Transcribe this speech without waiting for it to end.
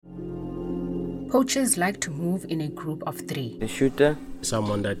Poachers like to move in a group of 3. The shooter,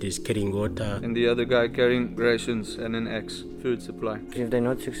 someone that is carrying water, and the other guy carrying rations and an axe, food supply. If they're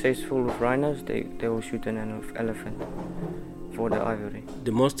not successful with rhinos, they will shoot an elephant for the ivory.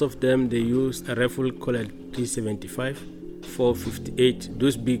 The most of them, they use a rifle called 375, 458,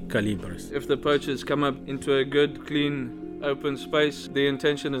 those big calibers. If the poachers come up into a good, clean, open space, the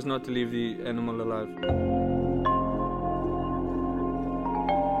intention is not to leave the animal alive.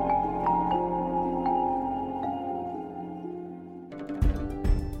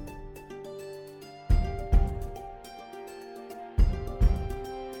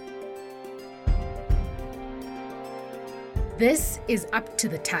 This is Up to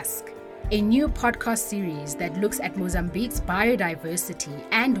the Tusk, a new podcast series that looks at Mozambique's biodiversity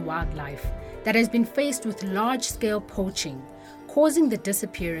and wildlife that has been faced with large-scale poaching, causing the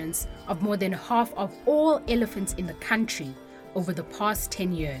disappearance of more than half of all elephants in the country over the past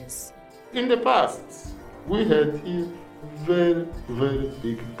 10 years. In the past, we had very, very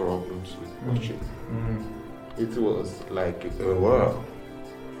big problems with poaching. It was like a war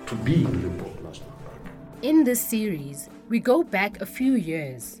to be in Limpopo National Park. In this series, we go back a few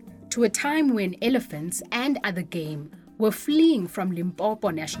years to a time when elephants and other game were fleeing from Limpopo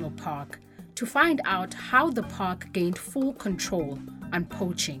National Park to find out how the park gained full control on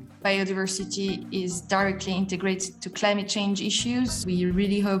poaching. Biodiversity is directly integrated to climate change issues. We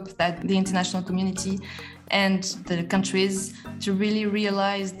really hope that the international community and the countries to really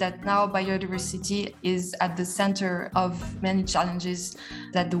realize that now biodiversity is at the center of many challenges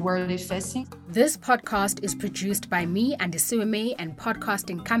that the world is facing. This podcast is produced by me and Isume and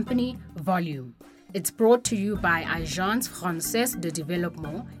podcasting company Volume. It's brought to you by Agence Française de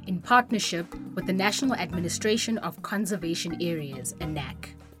Développement in partnership with the National Administration of Conservation Areas,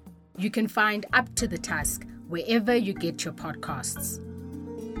 ANAC. You can find Up to the Tusk wherever you get your podcasts.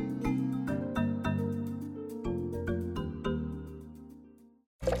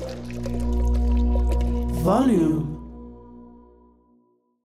 Volume.